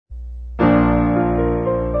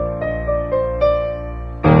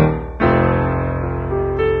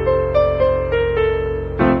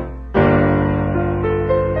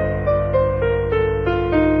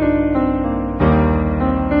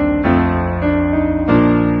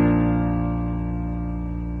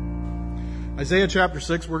Isaiah chapter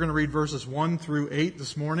 6, we're going to read verses 1 through 8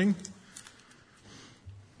 this morning.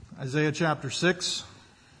 Isaiah chapter 6,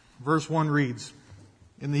 verse 1 reads,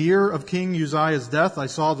 "In the year of King Uzziah's death, I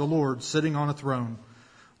saw the Lord sitting on a throne,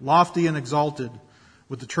 lofty and exalted,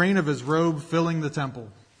 with the train of his robe filling the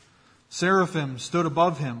temple. Seraphim stood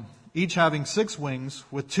above him, each having 6 wings.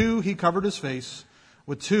 With 2 he covered his face,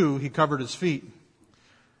 with 2 he covered his feet,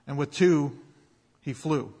 and with 2 he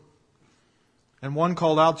flew. And one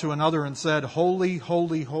called out to another and said, 'Holy,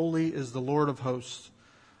 holy, holy is the Lord of hosts.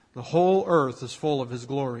 The whole earth is full of his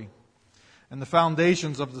glory.' And the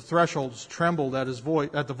foundations of the thresholds trembled at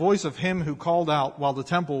the voice of him who called out, while the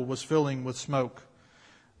temple was filling with smoke.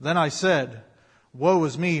 Then I said, 'Woe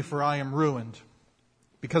is me, for I am ruined,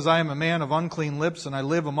 because I am a man of unclean lips, and I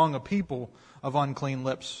live among a people of unclean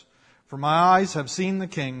lips. For my eyes have seen the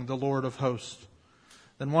King, the Lord of hosts.'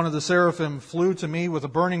 Then one of the seraphim flew to me with a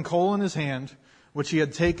burning coal in his hand, which he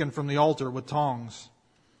had taken from the altar with tongs.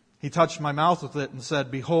 He touched my mouth with it and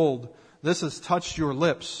said, 'Behold, this has touched your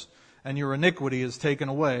lips, and your iniquity is taken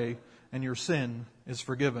away, and your sin is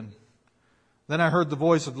forgiven.' Then I heard the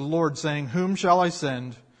voice of the Lord saying, 'Whom shall I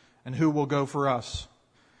send, and who will go for us?'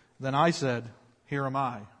 Then I said, 'Here am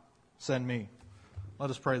I, send me.'" Let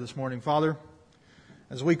us pray this morning. Father,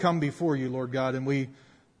 as we come before you, Lord God, and we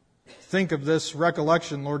think of this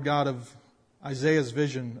recollection, Lord God, of Isaiah's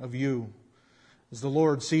vision of you, as the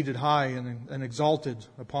Lord seated high and exalted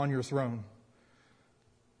upon your throne.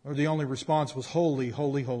 Lord, the only response was, "Holy,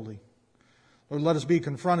 holy, holy." Lord, let us be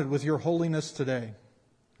confronted with your holiness today.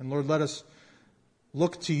 And Lord, let us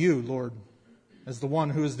look to you, Lord, as the one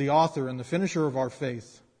who is the author and the finisher of our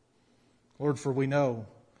faith. Lord, for we know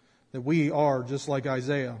that we are, just like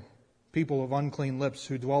Isaiah, people of unclean lips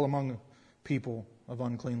who dwell among people of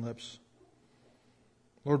unclean lips.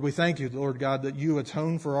 Lord, we thank you, Lord God, that you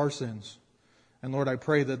atone for our sins. And Lord, I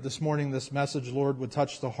pray that this morning this message, Lord, would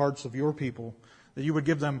touch the hearts of your people, that you would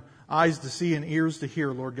give them eyes to see and ears to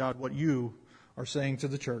hear, Lord God, what you are saying to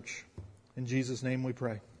the church. In Jesus' name we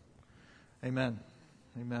pray. Amen.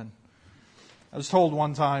 Amen. I was told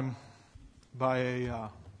one time by a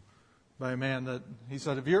man that he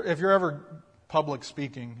said, if you're ever public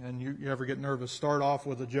speaking and you ever get nervous, start off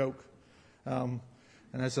with a joke. And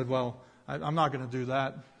I said, well, I'm not going to do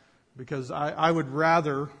that, because I would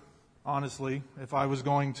rather, honestly, if I was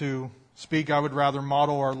going to speak, I would rather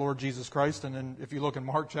model our Lord Jesus Christ. And then if you look in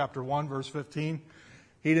Mark chapter 1, verse 15,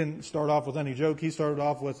 he didn't start off with any joke. He started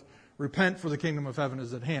off with, "Repent, for the kingdom of heaven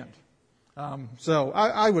is at hand." So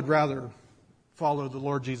I would rather follow the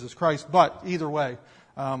Lord Jesus Christ. But either way,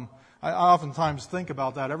 I oftentimes think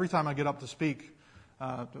about that. Every time I get up to speak,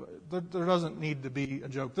 there doesn't need to be a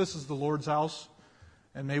joke. This is the Lord's house,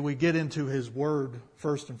 and may we get into his word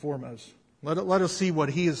first and foremost. Let us see what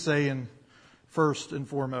he is saying first and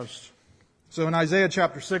foremost. So in Isaiah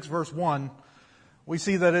chapter 6, verse 1, we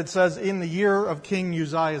see that it says, "In the year of King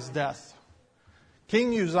Uzziah's death."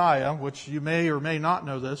 King Uzziah, which you may or may not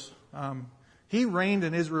know this, he reigned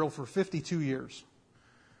in Israel for 52 years.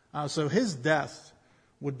 So his death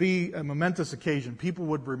would be a momentous occasion. People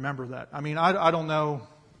would remember that. I mean, I don't know,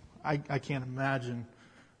 I can't imagine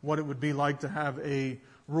what it would be like to have a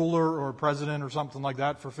ruler or president or something like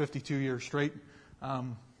that for 52 years straight.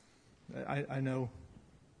 I know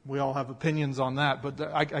we all have opinions on that, but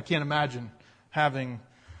I can't imagine having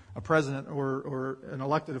a president or an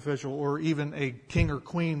elected official or even a king or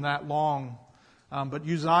queen that long. But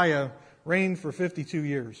Uzziah reigned for 52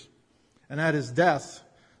 years. And at his death,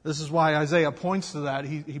 this is why Isaiah points to that.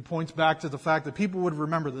 He points back to the fact that people would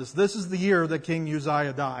remember this. This is the year that King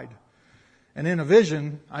Uzziah died. And in a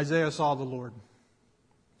vision, Isaiah saw the Lord.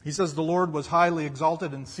 He says the Lord was highly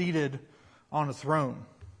exalted and seated on a throne.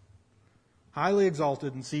 Highly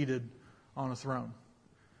exalted and seated on a throne.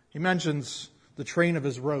 He mentions the train of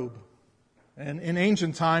his robe. And in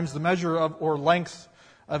ancient times, the measure of or length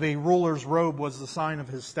of a ruler's robe was the sign of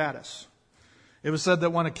his status. It was said that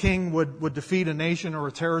when a king would defeat a nation or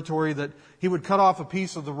a territory, that he would cut off a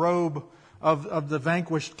piece of the robe of the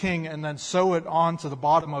vanquished king and then sew it onto the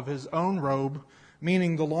bottom of his own robe,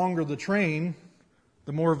 meaning the longer the train,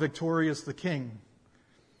 the more victorious the king.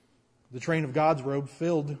 The train of God's robe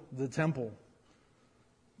filled the temple.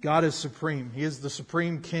 God is supreme. He is the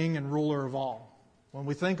supreme king and ruler of all. When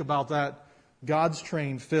we think about that, God's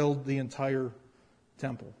train filled the entire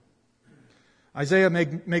temple. Isaiah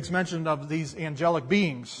makes mention of these angelic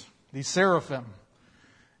beings, these seraphim.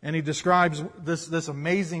 And he describes this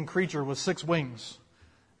amazing creature with 6 wings.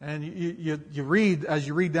 And you read, as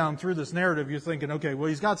you read down through this narrative, you're thinking, okay, well,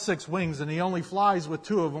 he's got 6 wings and he only flies with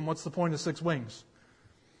 2 of them. What's the point of 6 wings?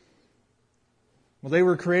 Well, they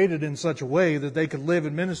were created in such a way that they could live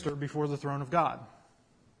and minister before the throne of God.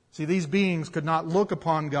 See, these beings could not look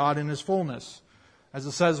upon God in His fullness. As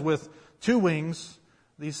it says, with 2 wings,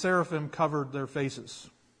 these seraphim covered their faces.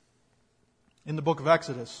 In the book of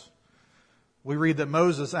Exodus, we read that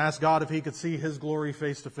Moses asked God if he could see His glory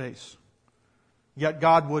face to face. Yet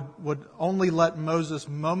God would only let Moses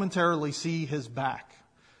momentarily see His back,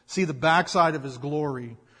 see the backside of His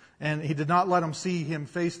glory. And He did not let him see Him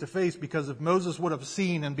face to face, because if Moses would have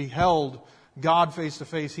seen and beheld God face to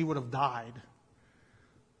face, he would have died.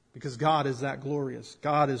 Because God is that glorious.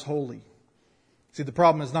 God is holy. See, the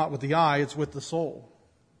problem is not with the eye, it's with the soul.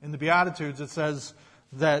 In the Beatitudes, it says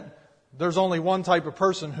that there's only one type of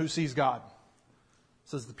person who sees God. It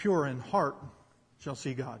says, the pure in heart shall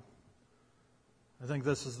see God. I think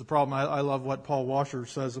this is the problem. I love what Paul Washer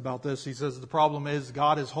says about this. He says, the problem is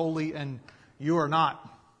God is holy and you are not.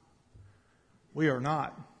 We are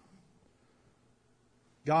not.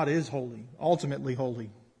 God is holy, ultimately holy,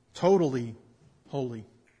 totally holy.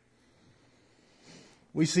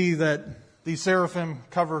 We see that these seraphim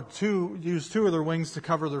use 2 of their wings to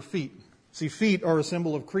cover their feet. See, feet are a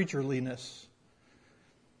symbol of creatureliness.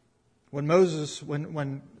 When Moses,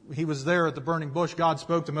 when he was there at the burning bush, God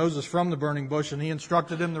spoke to Moses from the burning bush, and He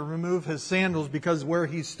instructed him to remove his sandals because where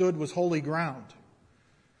he stood was holy ground.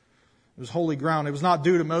 It was holy ground. It was not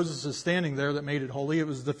due to Moses' standing there that made it holy. It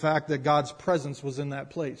was the fact that God's presence was in that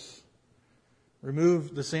place.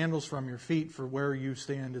 Remove the sandals from your feet, for where you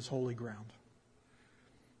stand is holy ground.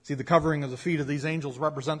 See, the covering of the feet of these angels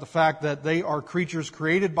represent the fact that they are creatures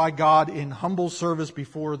created by God in humble service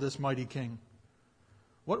before this mighty King.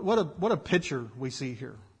 What a picture we see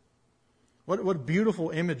here. What beautiful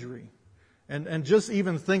imagery. And just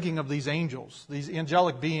even thinking of these angels, these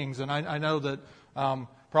angelic beings, and I know that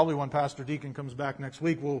probably when Pastor Deacon comes back next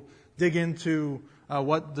week, we'll dig into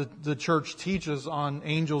what the church teaches on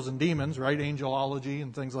angels and demons, right? Angelology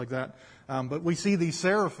and things like that. But we see these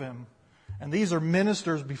seraphim, and these are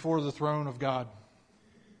ministers before the throne of God.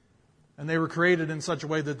 And they were created in such a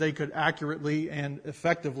way that they could accurately and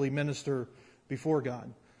effectively minister before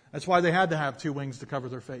God. That's why they had to have 2 wings to cover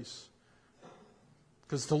their face.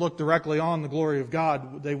 Because to look directly on the glory of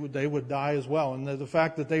God, they would die as well. And the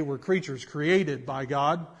fact that they were creatures created by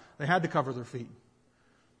God, they had to cover their feet.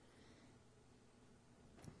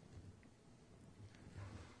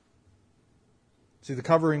 See, the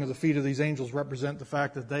covering of the feet of these angels represent the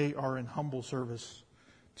fact that they are in humble service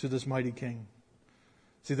to this mighty King.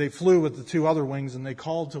 See, they flew with the 2 other wings and they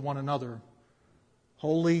called to one another,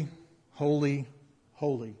 "Holy, holy,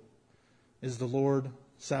 holy is the Lord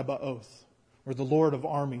Sabaoth," or the Lord of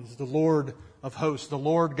armies, the Lord of hosts, the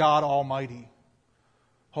Lord God Almighty.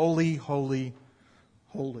 Holy, holy,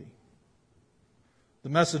 holy. The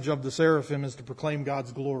message of the seraphim is to proclaim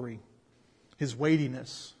God's glory, His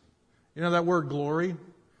weightiness. You know, that word glory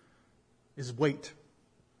is weight,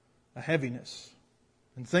 a heaviness.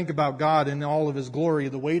 And think about God in all of His glory,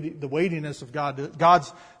 the weightiness of God,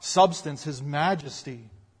 God's substance, His majesty.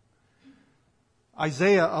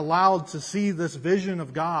 Isaiah allowed to see this vision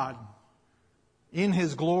of God in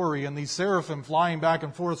His glory, and these seraphim flying back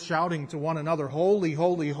and forth shouting to one another, "Holy,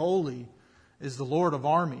 holy, holy is the Lord of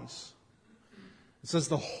armies." It says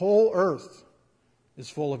the whole earth is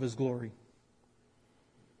full of His glory.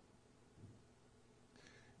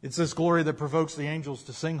 It's this glory that provokes the angels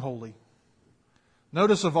to sing holy.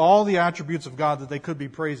 Notice of all the attributes of God that they could be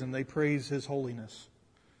praising, they praise His holiness.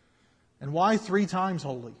 And why 3 times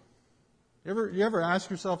holy? You ever ask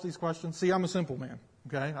yourself these questions? See, I'm a simple man.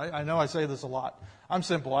 Okay, I know I say this a lot. I'm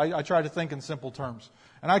simple. I try to think in simple terms.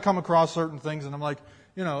 And I come across certain things and I'm like,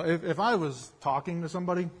 if I was talking to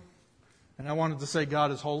somebody and I wanted to say God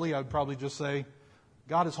is holy, I would probably just say,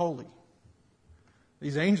 God is holy.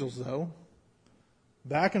 These angels, though,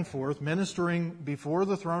 back and forth, ministering before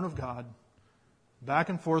the throne of God, back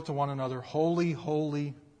and forth to one another, holy,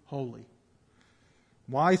 holy, holy.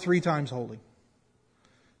 Why 3 times holy?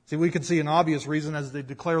 See, we can see an obvious reason as they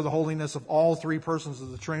declare the holiness of all 3 persons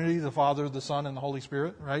of the Trinity, the Father, the Son, and the Holy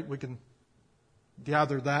Spirit, right? We can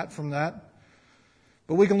gather that from that.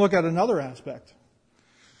 But we can look at another aspect.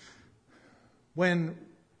 When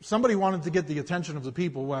somebody wanted to get the attention of the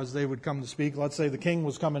people as they would come to speak, let's say the king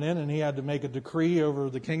was coming in and he had to make a decree over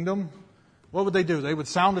the kingdom, what would they do? They would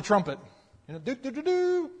sound a trumpet.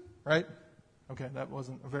 Do, right? Okay, that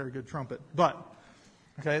wasn't a very good trumpet, but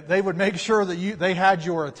okay, they would make sure that they had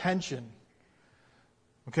your attention.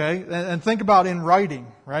 Okay, and think about in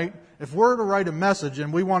writing, right? If we're to write a message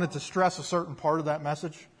and we wanted to stress a certain part of that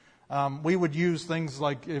message, we would use things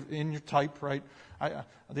like in your type, right?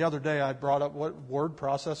 The other day I brought up what word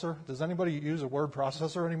processor. Does anybody use a word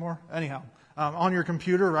processor anymore? Anyhow, on your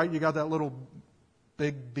computer, right, you got that little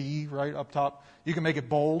big B right up top. You can make it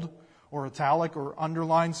bold or italic or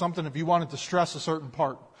underline something if you wanted to stress a certain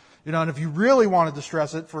part. And if you really wanted to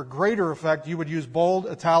stress it for greater effect, you would use bold,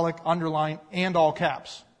 italic, underline, and all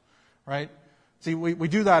caps, right? See, we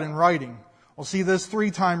do that in writing. Well, see, this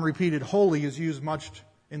 3-time repeated holy is used much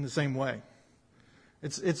in the same way.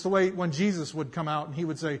 It's the way when Jesus would come out and he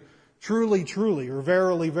would say, truly, truly, or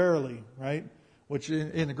verily, verily, right? Which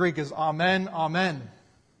in the Greek is amen, amen.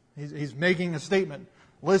 He's making a statement.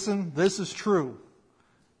 Listen, this is true.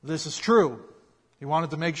 This is true. He wanted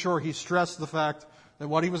to make sure he stressed the fact that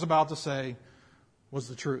what he was about to say was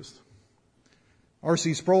the truth.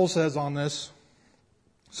 R.C. Sproul says on this,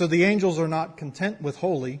 so the angels are not content with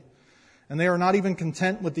holy, and they are not even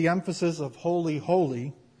content with the emphasis of holy,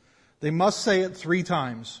 holy. They must say it 3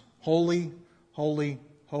 times. Holy, holy,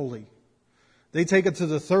 holy. They take it to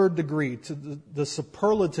the 3rd degree, to the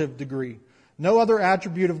superlative degree. No other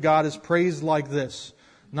attribute of God is praised like this.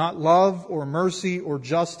 Not love or mercy or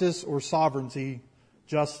justice or sovereignty,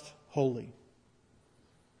 just holy.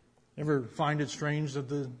 Ever find it strange that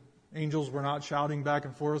the angels were not shouting back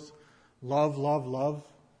and forth, love, love, love?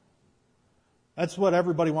 That's what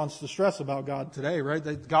everybody wants to stress about God today, right?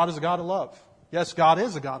 That God is a God of love. Yes, God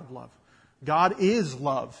is a God of love. God is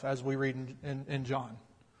love, as we read in John.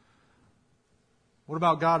 What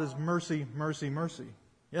about God is mercy, mercy, mercy?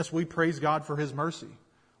 Yes, we praise God for His mercy.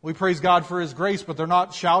 We praise God for His grace, but they're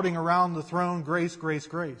not shouting around the throne, grace, grace,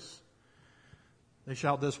 grace. They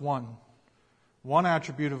shout this one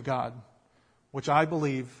attribute of God, which I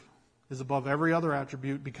believe is above every other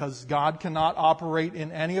attribute because God cannot operate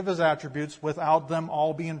in any of His attributes without them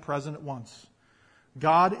all being present at once.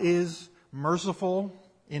 God is merciful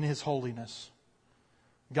in His holiness.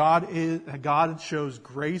 God shows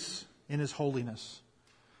grace in His holiness.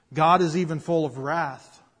 God is even full of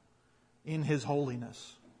wrath in His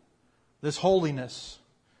holiness. This holiness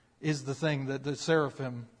is the thing that the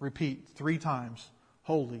seraphim repeat 3 times.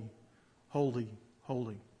 Holy, holy,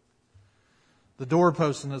 holy. The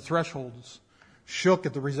doorposts and the thresholds shook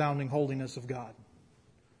at the resounding holiness of God.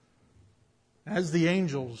 As the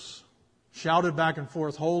angels shouted back and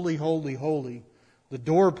forth, holy, holy, holy, the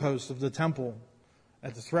doorposts of the temple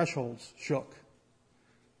at the thresholds shook.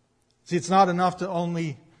 See, it's not enough to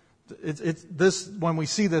only, it's this, when we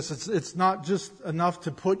see this, it's not just enough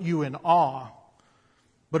to put you in awe,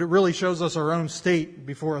 but it really shows us our own state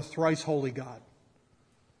before a thrice holy God.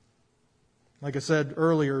 Like I said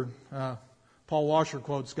earlier, Paul Washer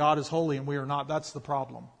quotes, God is holy and we are not. That's the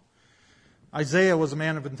problem. Isaiah was a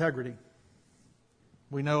man of integrity.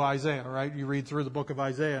 We know Isaiah, right? You read through the book of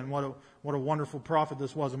Isaiah and what a wonderful prophet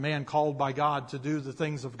this was. A man called by God to do the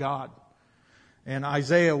things of God. And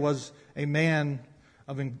Isaiah was a man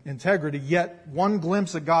of integrity, yet one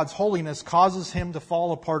glimpse at God's holiness causes him to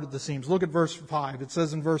fall apart at the seams. Look at verse 5. It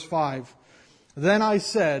says in verse 5, Then I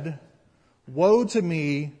said, Woe to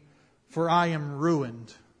me, for I am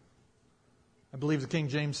ruined. I believe the King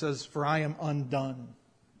James says, For I am undone.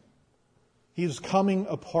 He is coming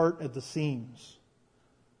apart at the seams.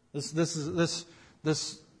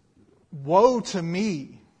 This woe to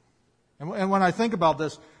me. And when I think about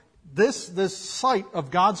this sight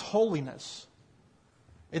of God's holiness,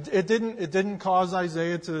 it didn't cause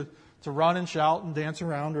Isaiah to run and shout and dance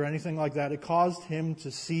around or anything like that. It caused him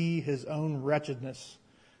to see his own wretchedness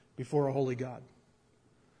before a holy God.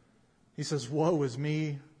 He says, Woe is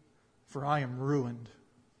me, for I am ruined.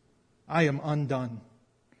 I am undone.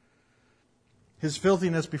 His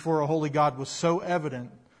filthiness before a holy God was so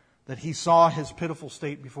evident that he saw his pitiful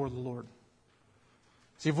state before the Lord.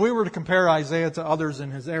 See, if we were to compare Isaiah to others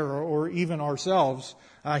in his era, or even ourselves,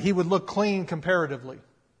 he would look clean comparatively.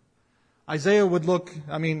 Isaiah would look,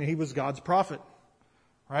 he was God's prophet,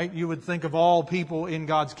 right? You would think of all people in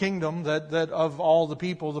God's kingdom, that of all the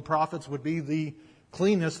people, the prophets would be the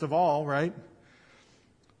cleanest of all, right?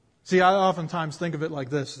 See, I oftentimes think of it like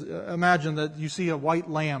this. Imagine that you see a white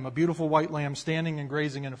lamb, a beautiful white lamb standing and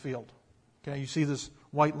grazing in a field. Okay, you see this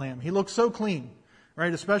white lamb. He looks so clean,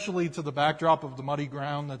 right? Especially to the backdrop of the muddy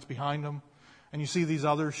ground that's behind him. And you see these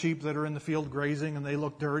other sheep that are in the field grazing and they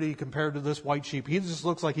look dirty compared to this white sheep. He just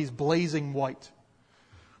looks like he's blazing white.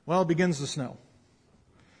 Well, it begins to snow.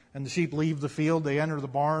 And the sheep leave the field, they enter the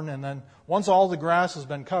barn, and then once all the grass has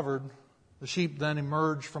been covered, the sheep then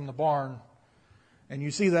emerge from the barn. And you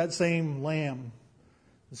see that same lamb.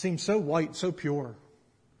 It seems so white, so pure.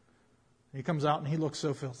 He comes out and he looks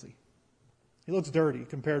so filthy. He looks dirty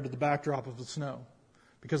compared to the backdrop of the snow.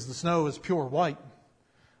 Because the snow is pure white.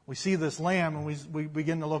 We see this lamb and we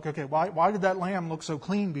begin to look, okay, why did that lamb look so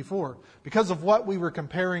clean before? Because of what we were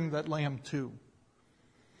comparing that lamb to.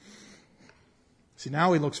 See,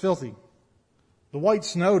 now he looks filthy. The white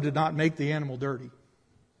snow did not make the animal dirty,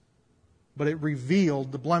 but it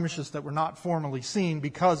revealed the blemishes that were not formerly seen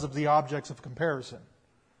because of the objects of comparison.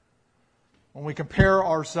 When we compare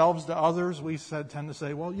ourselves to others, we tend to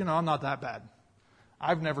say, well, I'm not that bad.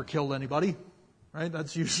 I've never killed anybody, right?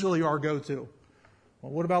 That's usually our go-to.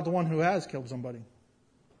 Well, what about the one who has killed somebody?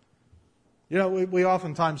 We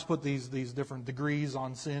oftentimes put these different degrees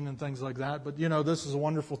on sin and things like that, but this is a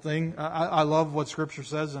wonderful thing. I love what Scripture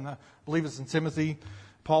says, and I believe it's in Timothy.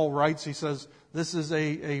 Paul writes, he says, this is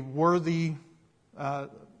a worthy,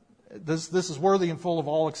 this is worthy and full of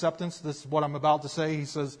all acceptance. This is what I'm about to say. He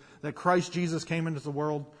says that Christ Jesus came into the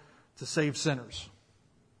world to save sinners.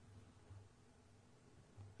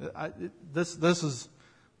 This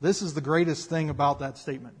is the greatest thing about that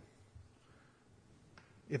statement.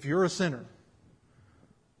 If you're a sinner,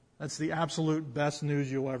 that's the absolute best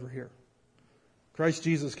news you'll ever hear. Christ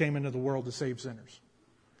Jesus came into the world to save sinners.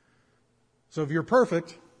 So if you're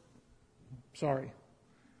perfect, sorry.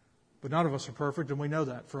 But none of us are perfect, and we know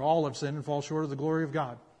that. For all have sinned and fall short of the glory of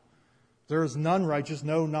God. There is none righteous,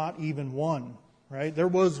 no, not even one. Right? There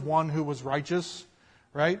was one who was righteous,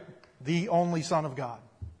 right? The only Son of God.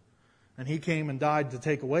 And He came and died to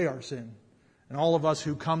take away our sin. And all of us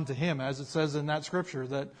who come to Him, as it says in that Scripture,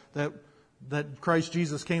 that Christ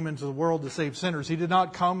Jesus came into the world to save sinners. He did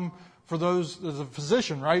not come for those as a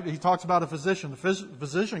physician, right? He talks about a physician. The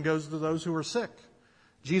physician goes to those who are sick.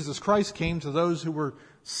 Jesus Christ came to those who were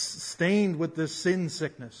stained with this sin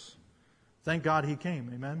sickness. Thank God He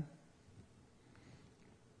came. Amen?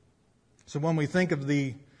 So when we think of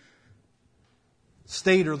the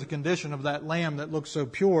state or the condition of that lamb that looks so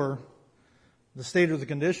pure, the state or the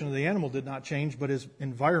condition of the animal did not change, but his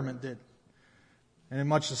environment did. And in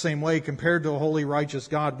much the same way, compared to a holy, righteous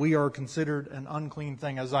God, we are considered an unclean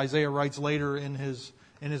thing. As Isaiah writes later in his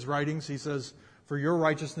writings, he says, "For your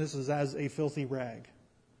righteousness is as a filthy rag."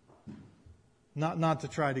 Not to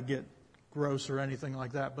try to get gross or anything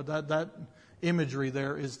like that, but that imagery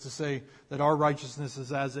there is to say that our righteousness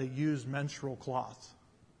is as a used menstrual cloth.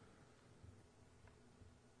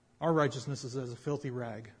 Our righteousness is as a filthy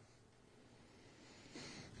rag.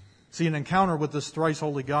 See, an encounter with this thrice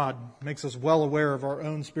holy God makes us well aware of our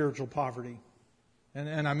own spiritual poverty.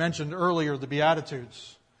 And I mentioned earlier the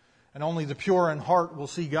Beatitudes. And only the pure in heart will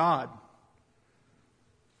see God.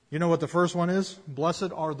 You know what the first one is?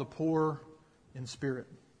 Blessed are the poor in spirit,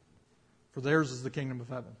 for theirs is the kingdom of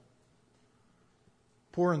heaven.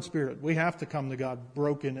 Poor in spirit. We have to come to God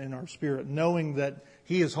broken in our spirit, knowing that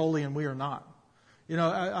He is holy and we are not.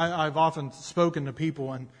 I've often spoken to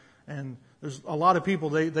people, and there's a lot of people,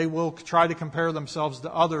 they will try to compare themselves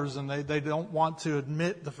to others, and they don't want to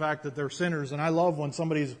admit the fact that they're sinners. And I love when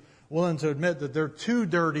somebody's willing to admit that they're too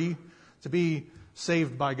dirty to be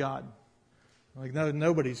saved by God. Like, no,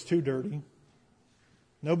 nobody's too dirty.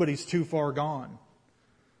 Nobody's too far gone.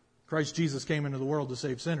 Christ Jesus came into the world to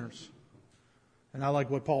save sinners. And I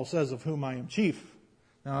like what Paul says, of whom I am chief.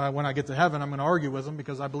 Now, when I get to heaven, I'm going to argue with him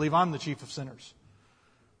because I believe I'm the chief of sinners.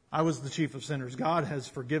 I was the chief of sinners. God has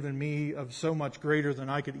forgiven me of so much greater than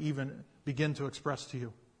I could even begin to express to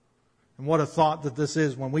you. And what a thought that this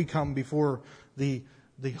is when we come before the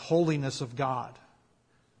holiness of God.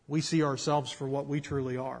 We see ourselves for what we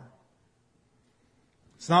truly are.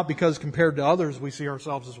 It's not because compared to others we see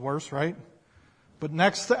ourselves as worse, right? But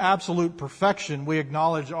next to absolute perfection, we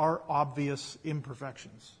acknowledge our obvious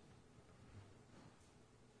imperfections.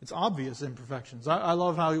 It's obvious imperfections. I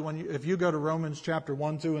love how if you go to Romans chapter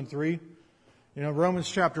 1, 2, and 3, Romans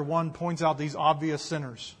chapter 1 points out these obvious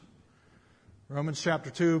sinners. Romans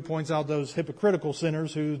chapter 2 points out those hypocritical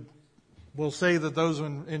sinners who will say that those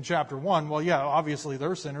in chapter 1, well, yeah, obviously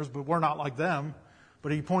they're sinners, but we're not like them.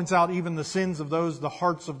 But he points out even the sins of those, the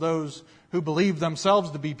hearts of those who believe themselves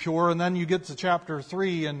to be pure. And then you get to chapter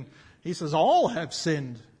 3 and he says, all have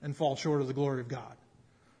sinned and fall short of the glory of God.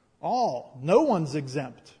 All. No one's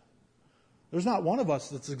exempt. There's not one of us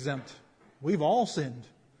that's exempt. We've all sinned.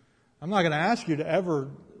 I'm not going to ask you to ever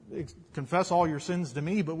confess all your sins to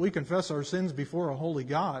me, but we confess our sins before a holy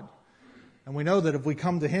God. And we know that if we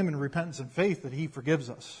come to Him in repentance and faith, that He forgives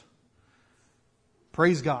us.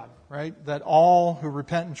 Praise God, right? That all who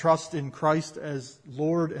repent and trust in Christ as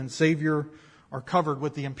Lord and Savior are covered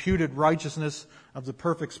with the imputed righteousness of the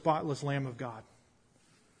perfect, spotless Lamb of God.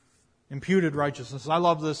 Imputed righteousness. I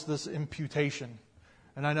love this imputation.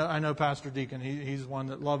 And I know Pastor Deacon, he's one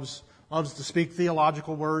that loves to speak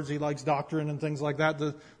theological words. He likes doctrine and things like that.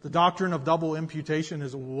 The doctrine of double imputation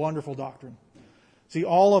is a wonderful doctrine. See,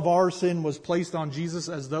 all of our sin was placed on Jesus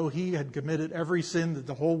as though He had committed every sin that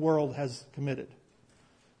the whole world has committed.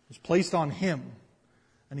 It was placed on Him,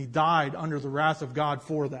 and He died under the wrath of God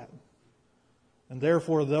for that. And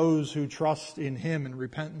therefore those who trust in Him and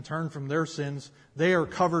repent and turn from their sins, they are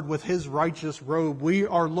covered with His righteous robe. We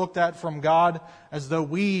are looked at from God as though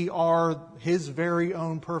we are His very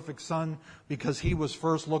own perfect Son, because He was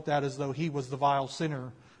first looked at as though He was the vile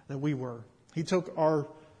sinner that we were. He took our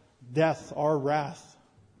death, our wrath,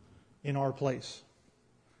 in our place.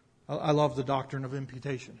 I love the doctrine of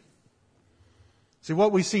imputation. See,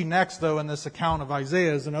 what we see next, though, in this account of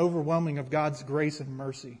Isaiah is an overwhelming of God's grace and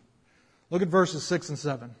mercy. Look at verses 6 and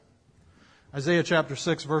 7. Isaiah chapter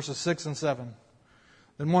 6, verses 6 and 7.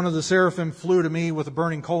 Then one of the seraphim flew to me with a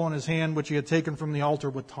burning coal in his hand, which he had taken from the altar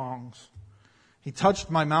with tongs. He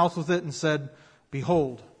touched my mouth with it and said,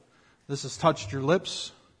 Behold, this has touched your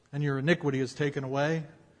lips, and your iniquity is taken away,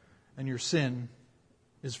 and your sin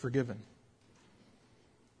is forgiven.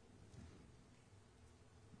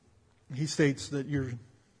 He states that your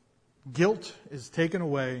guilt is taken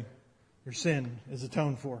away, your sin is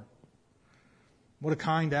atoned for. What a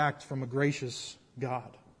kind act from a gracious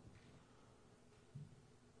God.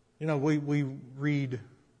 You know, we read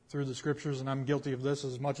through the Scriptures, and I'm guilty of this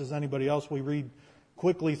as much as anybody else. We read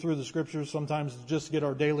quickly through the Scriptures, sometimes just to get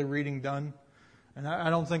our daily reading done. And I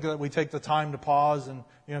don't think that we take the time to pause and,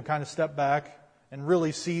 kind of step back and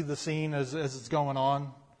really see the scene as it's going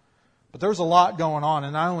on. But there's a lot going on,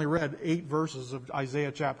 and I only read 8 verses of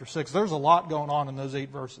Isaiah chapter 6. There's a lot going on in those 8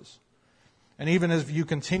 verses. And even as you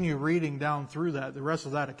continue reading down through that, the rest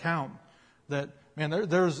of that account, that,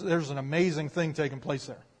 there's an amazing thing taking place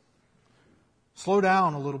there. Slow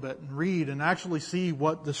down a little bit and read and actually see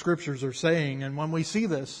what the Scriptures are saying. And when we see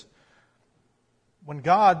this, when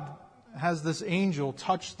God has this angel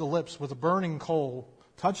touch the lips with a burning coal,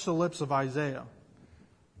 touch the lips of Isaiah,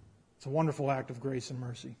 it's a wonderful act of grace and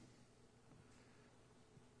mercy.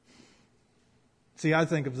 See, I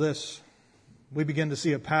think of this. We begin to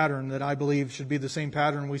see a pattern that I believe should be the same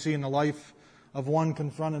pattern we see in the life of one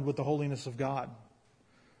confronted with the holiness of God.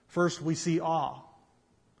 First, we see awe.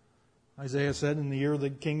 Isaiah said, in the year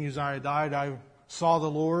that King Uzziah died, I saw the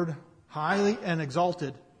Lord highly and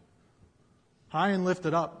exalted, high and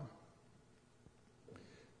lifted up.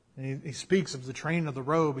 And he speaks of the train of the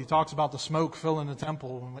robe. He talks about the smoke filling the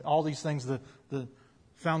temple, and all these things, the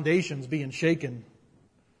foundations being shaken.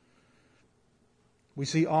 We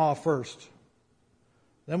see awe first.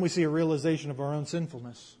 Then we see a realization of our own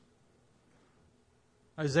sinfulness.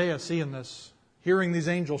 Isaiah, seeing this, hearing these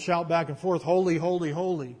angels shout back and forth, Holy, holy,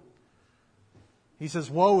 holy. He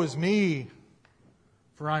says, Woe is me,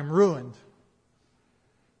 for I am ruined.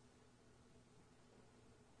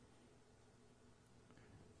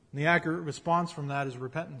 And the accurate response from that is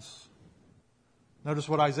repentance. Notice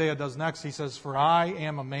what Isaiah does next. He says, For I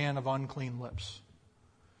am a man of unclean lips.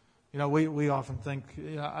 We often think,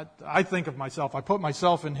 I think of myself, I put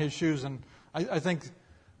myself in his shoes, and I think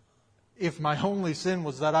if my only sin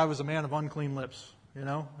was that I was a man of unclean lips,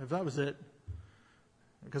 if that was it.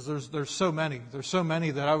 Because there's so many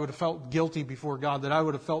that I would have felt guilty before God, that I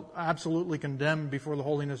would have felt absolutely condemned before the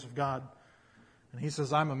holiness of God. And he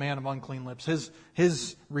says, I'm a man of unclean lips.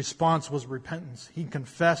 His response was repentance. He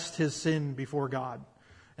confessed his sin before God.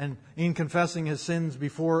 And in confessing his sins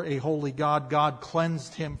before a holy God, God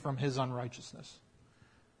cleansed him from his unrighteousness.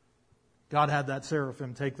 God had that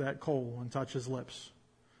seraphim take that coal and touch his lips.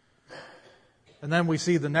 And then we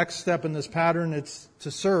see the next step in this pattern. It's to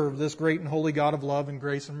serve this great and holy God of love and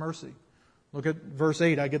grace and mercy. Look at verse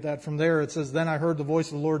 8. I get that from there. It says, Then I heard the voice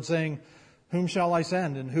of the Lord saying, Whom shall I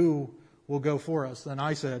send, and who will go for us? Then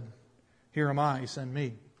I said, Here am I, send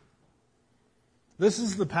me. This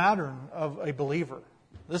is the pattern of a believer.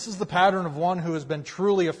 This is the pattern of one who has been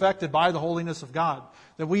truly affected by the holiness of God.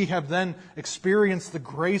 That we have then experienced the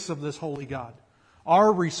grace of this holy God.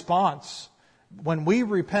 Our response, when we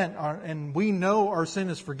repent and we know our sin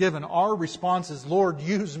is forgiven, our response is, Lord,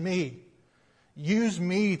 use me. Use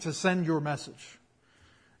me to send your message.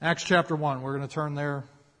 Acts chapter 1, we're going to turn there.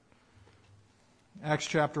 Acts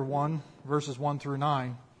chapter 1, verses 1 through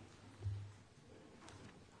 9.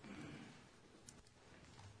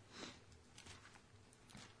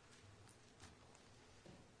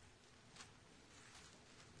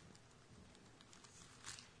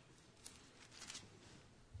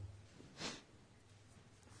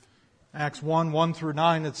 Acts 1, 1 through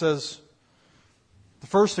 9, it says, The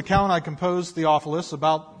first account I composed, Theophilus,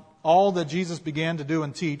 about all that Jesus began to do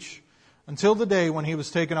and teach, until the day when he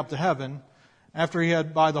was taken up to heaven, after he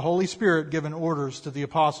had by the Holy Spirit given orders to the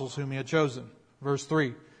apostles whom he had chosen. Verse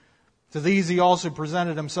 3, To these he also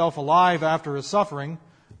presented himself alive after his suffering,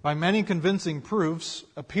 by many convincing proofs,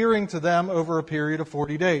 appearing to them over a period of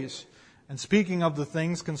 40 days, and speaking of the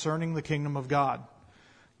things concerning the kingdom of God.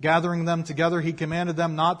 Gathering them together, he commanded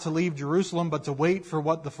them not to leave Jerusalem, but to wait for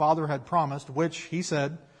what the Father had promised, which, he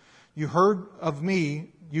said, you heard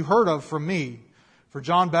of from me. For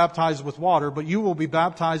John baptized with water, but you will be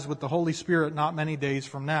baptized with the Holy Spirit not many days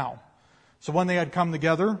from now. So when they had come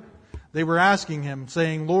together, they were asking him,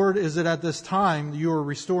 saying, Lord, is it at this time you are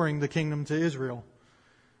restoring the kingdom to Israel?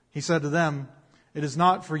 He said to them, it is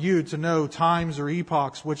not for you to know times or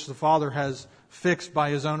epochs which the Father has fixed by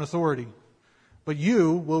his own authority. But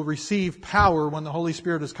you will receive power when the Holy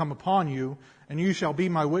Spirit has come upon you, and you shall be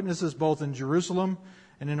my witnesses both in Jerusalem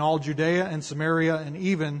and in all Judea and Samaria and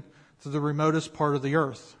even to the remotest part of the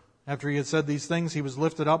earth. After he had said these things, he was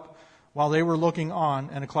lifted up while they were looking on,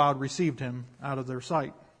 and a cloud received him out of their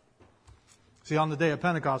sight. See, on the day of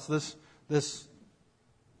Pentecost, this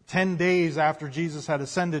 10 days after Jesus had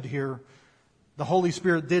ascended here, the Holy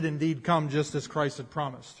Spirit did indeed come just as Christ had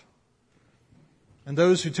promised. And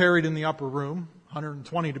those who tarried in the upper room,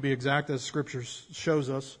 120 to be exact, as Scripture shows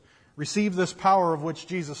us, received this power of which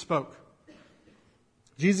Jesus spoke.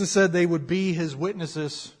 Jesus said they would be his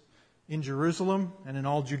witnesses in Jerusalem and in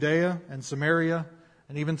all Judea and Samaria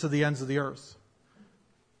and even to the ends of the earth.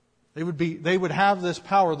 They would have this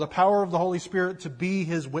power, the power of the Holy Spirit, to be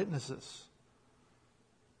his witnesses.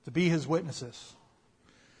 To be his witnesses.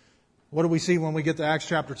 What do we see when we get to Acts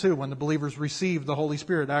chapter 2, when the believers received the Holy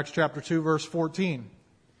Spirit? Acts chapter 2, verse 14.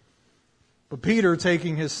 But Peter,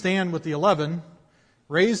 taking his stand with the 11,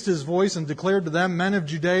 raised his voice and declared to them, Men of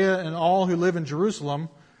Judea and all who live in Jerusalem,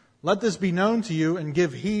 let this be known to you and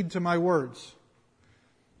give heed to my words.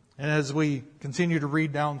 And as we continue to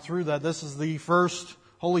read down through that, this is the first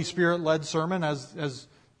Holy Spirit-led sermon as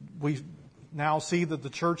we now see that the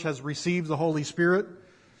church has received the Holy Spirit.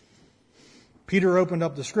 Peter opened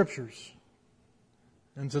up the Scriptures.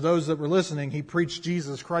 And to those that were listening, he preached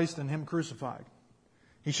Jesus Christ and him crucified.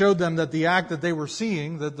 He showed them that the act that they were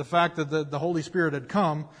seeing, that the fact that the Holy Spirit had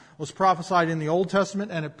come, was prophesied in the Old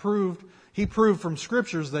Testament, and he proved from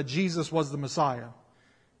Scriptures that Jesus was the Messiah.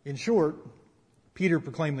 In short, Peter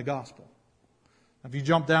proclaimed the gospel. If you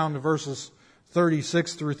jump down to verses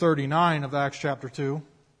 36 through 39 of Acts chapter 2,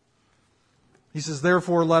 he says,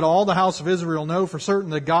 Therefore let all the house of Israel know for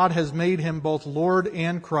certain that God has made him both Lord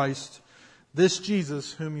and Christ, this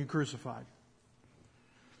Jesus whom you crucified.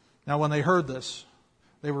 Now when they heard this,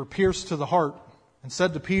 they were pierced to the heart and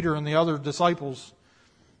said to Peter and the other disciples,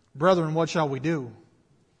 Brethren, what shall we do?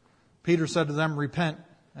 Peter said to them, Repent,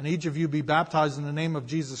 and each of you be baptized in the name of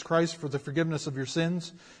Jesus Christ for the forgiveness of your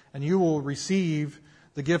sins, and you will receive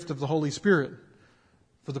the gift of the Holy Spirit.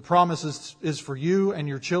 For the promise is for you and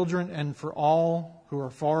your children and for all who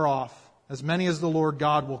are far off, as many as the Lord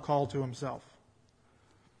God will call to himself.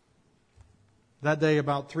 That day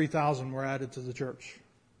about 3,000 were added to the church.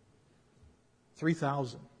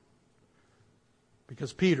 3,000.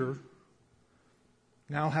 Because Peter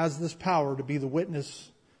now has this power to be the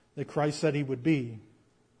witness that Christ said he would be.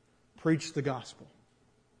 Preach the gospel.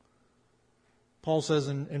 Paul says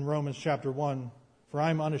in Romans chapter 1, For I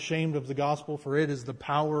am unashamed of the gospel, for it is the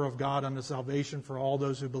power of God unto salvation for all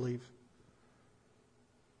those who believe.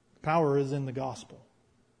 The power is in the gospel.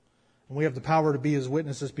 And we have the power to be his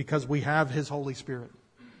witnesses because we have his Holy Spirit.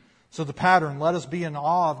 So the pattern, let us be in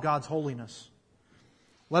awe of God's holiness.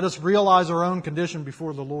 Let us realize our own condition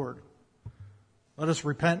before the Lord. Let us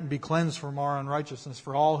repent and be cleansed from our unrighteousness,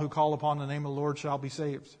 for all who call upon the name of the Lord shall be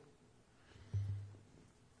saved.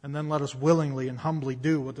 And then let us willingly and humbly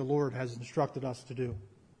do what the Lord has instructed us to do.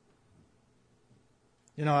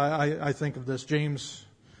 You know, I think of this. James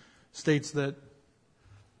states that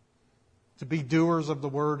to be doers of the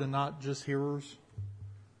word and not just hearers.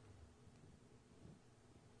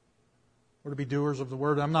 Or to be doers of the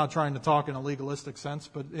word. I'm not trying to talk in a legalistic sense,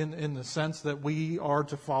 but in the sense that we are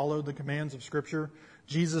to follow the commands of Scripture.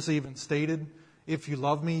 Jesus even stated, If you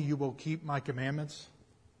love me, you will keep my commandments.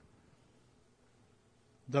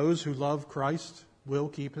 Those who love Christ will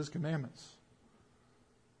keep his commandments.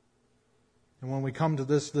 And when we come to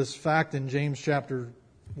this fact in James chapter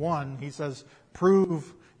 1, he says,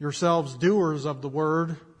 Prove yourselves doers of the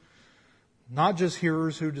word, not just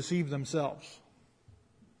hearers who deceive themselves.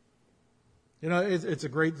 You know, it's a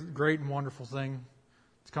great and wonderful thing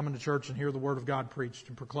to come into church and hear the Word of God preached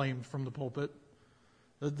and proclaimed from the pulpit.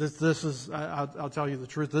 This is, I'll tell you the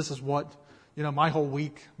truth, this is what, you know, my whole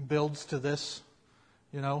week builds to this.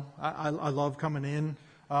 You know, I love coming in.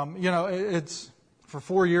 You know, it's, for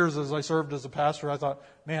 4 years as I served as a pastor, I thought,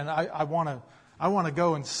 man, I want to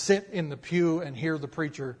go and sit in the pew and hear the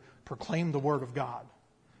preacher proclaim the Word of God.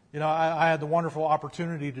 You know, I had the wonderful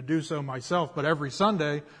opportunity to do so myself, but every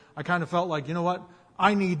Sunday I kind of felt like, you know what,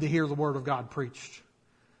 I need to hear the Word of God preached.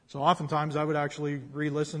 So oftentimes I would actually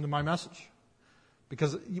re-listen to my message.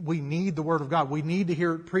 Because we need the Word of God. We need to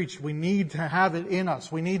hear it preached. We need to have it in us.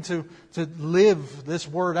 We need to live this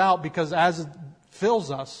Word out, because as it fills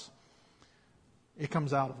us, it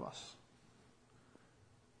comes out of us.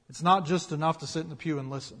 It's not just enough to sit in the pew and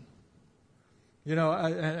listen. You know,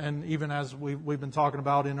 and even as we've been talking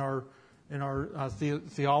about in our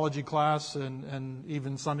theology class and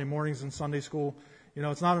even Sunday mornings in Sunday school, you know,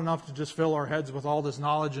 it's not enough to just fill our heads with all this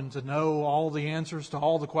knowledge and to know all the answers to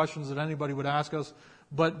all the questions that anybody would ask us,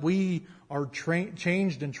 but we are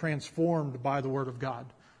changed and transformed by the Word of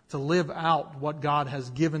God to live out what God has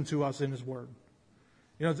given to us in His Word.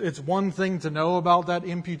 You know, it's one thing to know about that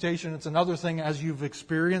imputation. It's another thing, as you've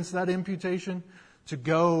experienced that imputation, to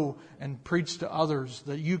go and preach to others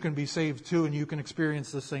that you can be saved too and you can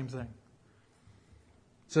experience the same thing.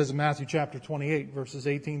 It says in Matthew chapter 28, verses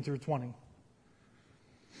 18 through 20.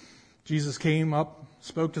 Jesus came up,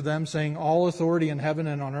 spoke to them, saying, "All authority in heaven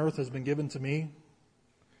and on earth has been given to me.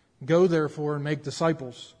 Go therefore and make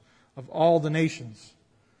disciples of all the nations,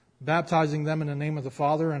 baptizing them in the name of the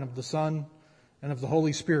Father and of the Son and of the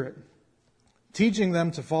Holy Spirit, teaching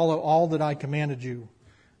them to follow all that I commanded you.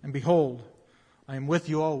 And behold, I am with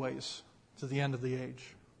you always to the end of the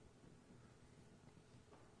age."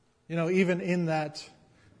 You know, even in that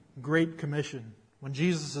Great Commission, when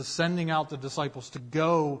Jesus is sending out the disciples to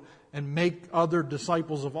go and make other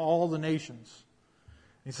disciples of all the nations,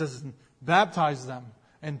 He says, baptize them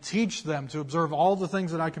and teach them to observe all the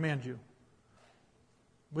things that I command you.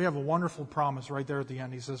 We have a wonderful promise right there at the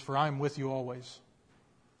end. He says, "For I am with you always."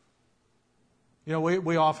 You know,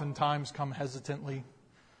 we oftentimes come hesitantly.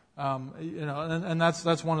 You know, and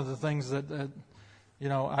that's one of the things that you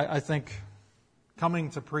know, I think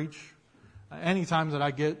coming to preach, anytime that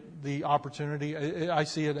I get the opportunity, I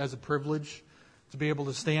see it as a privilege to be able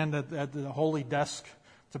to stand at the holy desk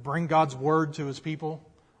to bring God's Word to His people.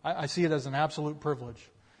 I see it as an absolute privilege.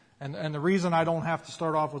 And the reason I don't have to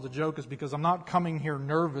start off with a joke is because I'm not coming here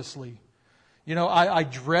nervously. You know, I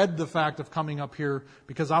dread the fact of coming up here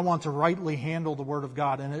because I want to rightly handle the Word of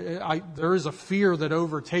God. And there is a fear that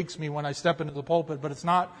overtakes me when I step into the pulpit, but it's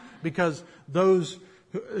not because those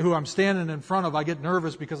who I'm standing in front of, I get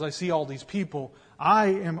nervous because I see all these people. I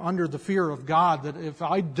am under the fear of God that if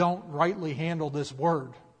I don't rightly handle this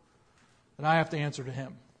Word, then I have to answer to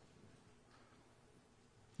Him.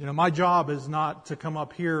 You know, my job is not to come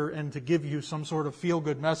up here and to give you some sort of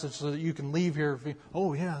feel-good message so that you can leave here,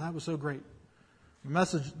 oh yeah, that was so great. The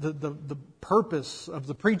message, the purpose of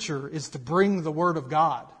the preacher is to bring the Word of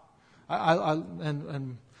God.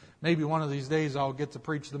 And maybe one of these days I'll get to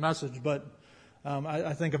preach the message, but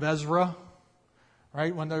I think of Ezra,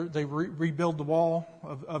 right? When they rebuild the wall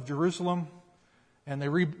of Jerusalem, and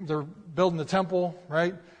they're building the temple,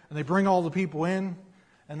 right? And they bring all the people in,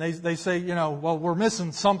 and they say, you know, well, we're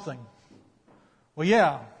missing something. Well,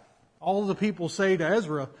 yeah, all the people say to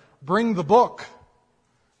Ezra, bring the book.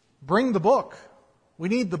 Bring the book. We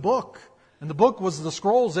need the book. And the book was the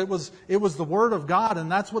scrolls. It was the Word of God, and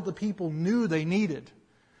that's what the people knew they needed.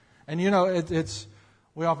 And you know,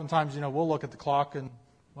 we oftentimes, you know, we'll look at the clock and,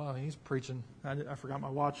 well, he's preaching. I forgot my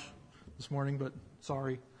watch this morning, but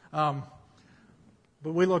sorry. But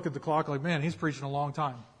we look at the clock like, man, he's preaching a long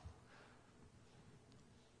time.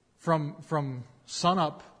 From sun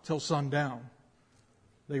up till sundown,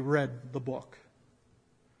 they read the book.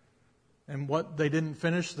 And what they didn't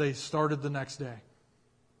finish, they started the next day.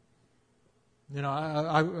 You know,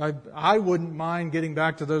 I wouldn't mind getting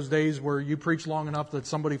back to those days where you preach long enough that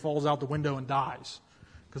somebody falls out the window and dies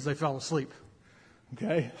because they fell asleep.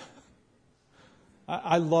 Okay?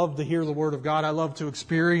 I love to hear the Word of God. I love to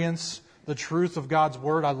experience the truth of God's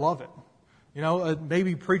Word. I love it. You know,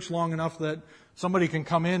 maybe preach long enough that somebody can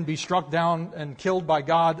come in, be struck down and killed by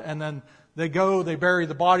God, and then they go, they bury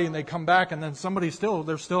the body, and they come back, and then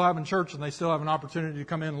they're still having church, and they still have an opportunity to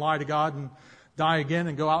come in and lie to God and die again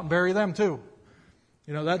and go out and bury them too.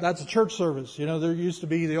 You know, that's a church service. You know, there used to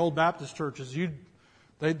be the old Baptist churches.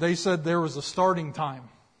 They said there was a starting time.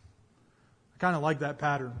 I kind of like that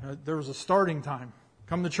pattern. There was a starting time.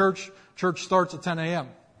 Come to church starts at 10 a.m.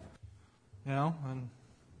 You know, and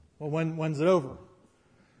well, when's it over?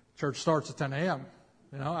 Church starts at 10 a.m.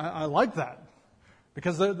 You know, I like that.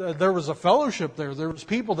 Because there was a fellowship there. There was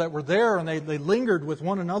people that were there, and they lingered with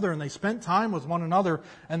one another, and they spent time with one another,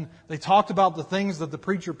 and they talked about the things that the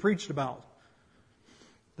preacher preached about.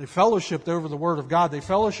 They fellowshiped over the Word of God. They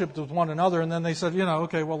fellowshiped with one another, and then they said, you know,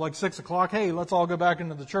 okay, well, like 6 o'clock, hey, let's all go back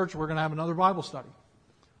into the church. We're going to have another Bible study.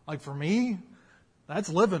 Like for me, that's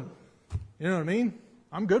living. You know what I mean?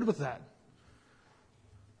 I'm good with that.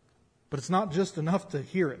 But it's not just enough to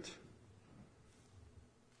hear it.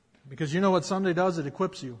 Because you know what Sunday does? It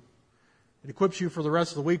equips you. It equips you for the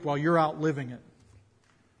rest of the week while you're out living it.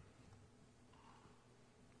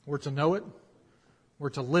 We're to know it. We're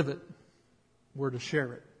to live it. We're to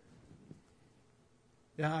share it.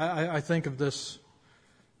 Yeah, I think of this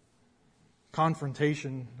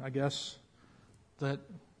confrontation, I guess, that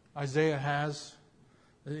Isaiah has.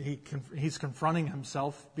 He's confronting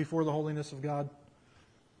himself before the holiness of God.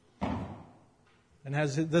 And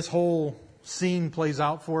as this whole scene plays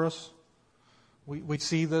out for us, we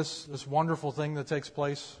see this wonderful thing that takes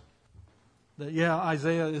place. That,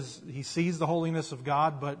 Isaiah he sees the holiness of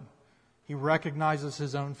God, but he recognizes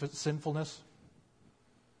his own sinfulness.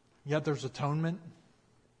 Yet there's atonement.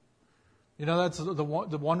 That's the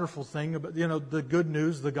wonderful thing about, the good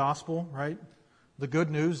news, the gospel, right? The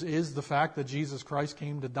good news is the fact that Jesus Christ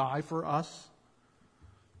came to die for us.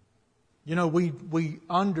 We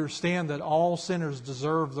understand that all sinners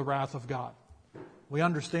deserve the wrath of God. We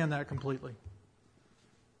understand that completely.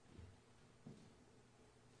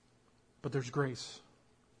 But there's grace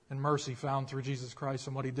and mercy found through Jesus Christ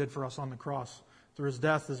and what He did for us on the cross, through His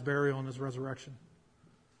death, His burial, and His resurrection.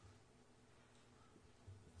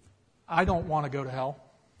 I don't want to go to hell.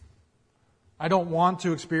 I don't want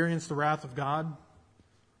to experience the wrath of God.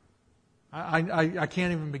 I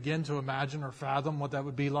can't even begin to imagine or fathom what that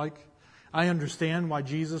would be like. I understand why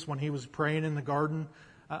Jesus, when He was praying in the garden,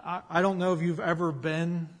 I don't know if you've ever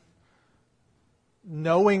been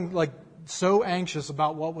knowing, so anxious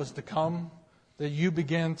about what was to come that you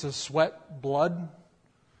began to sweat blood.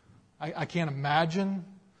 I can't imagine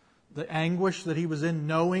the anguish that He was in,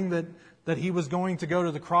 knowing that He was going to go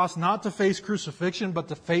to the cross, not to face crucifixion, but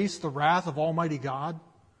to face the wrath of Almighty God.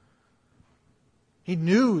 He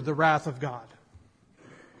knew the wrath of God.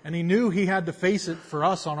 And He knew He had to face it for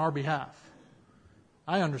us on our behalf.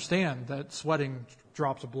 I understand that sweating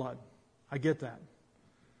drops of blood. I get that.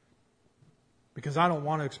 Because I don't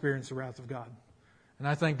want to experience the wrath of God. And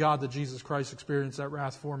I thank God that Jesus Christ experienced that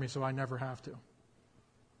wrath for me so I never have to.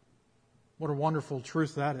 What a wonderful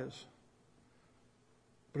truth that is.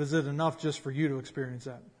 But is it enough just for you to experience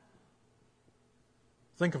that?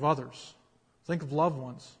 Think of others. Think of loved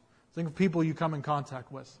ones. Think of people you come in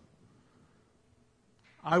contact with.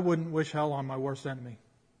 I wouldn't wish hell on my worst enemy.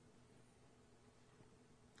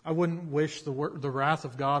 I wouldn't wish the wrath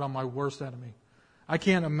of God on my worst enemy. I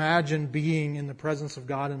can't imagine being in the presence of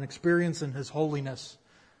God and experiencing His holiness.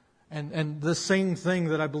 And the same thing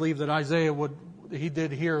that I believe that Isaiah he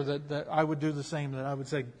did here, that I would do the same, that I would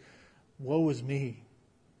say, woe is me,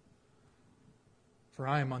 for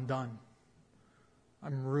I am undone.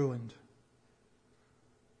 I'm ruined.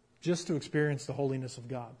 Just to experience the holiness of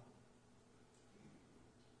God.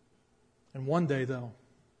 And one day,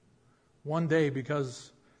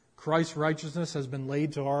 because Christ's righteousness has been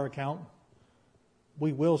laid to our account,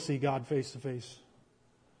 we will see God face to face.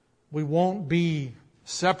 We won't be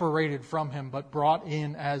separated from Him, but brought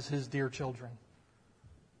in as His dear children.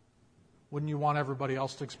 Wouldn't you want everybody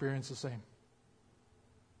else to experience the same?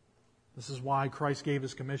 This is why Christ gave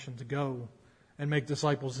His commission to go and make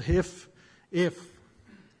disciples. If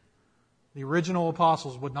the original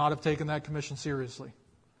apostles would not have taken that commission seriously,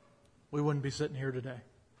 we wouldn't be sitting here today.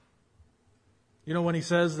 When He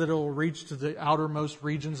says that it will reach to the outermost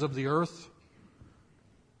regions of the earth,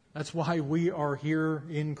 that's why we are here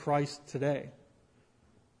in Christ today.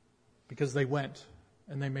 Because they went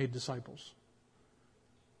and they made disciples.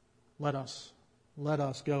 Let us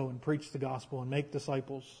go and preach the gospel and make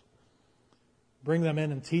disciples. Bring them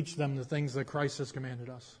in and teach them the things that Christ has commanded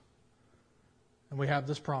us. And we have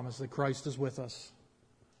this promise that Christ is with us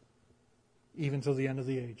even till the end of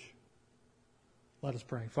the age. Let us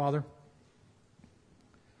pray. Father,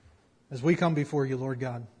 as we come before You, Lord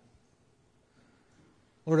God,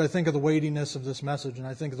 Lord, I think of the weightiness of this message, and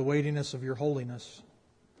I think of the weightiness of Your holiness.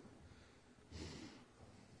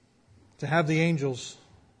 To have the angels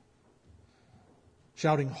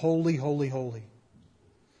shouting, holy, holy, holy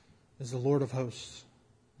is the Lord of hosts.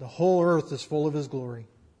 The whole earth is full of His glory.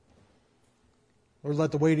 Lord,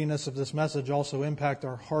 let the weightiness of this message also impact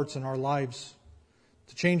our hearts and our lives,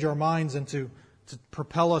 to change our minds and to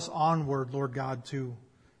propel us onward, Lord God, to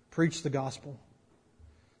preach the gospel,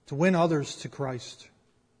 to win others to Christ,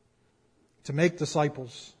 to make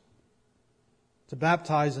disciples, to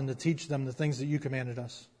baptize and to teach them the things that You commanded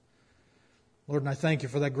us. Lord, and I thank You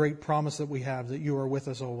for that great promise that we have, that You are with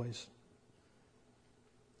us always.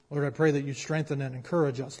 Lord, I pray that You strengthen and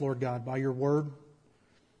encourage us, Lord God, by Your word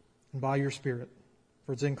and by Your Spirit.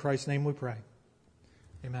 For it's in Christ's name we pray.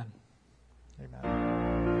 Amen. Amen.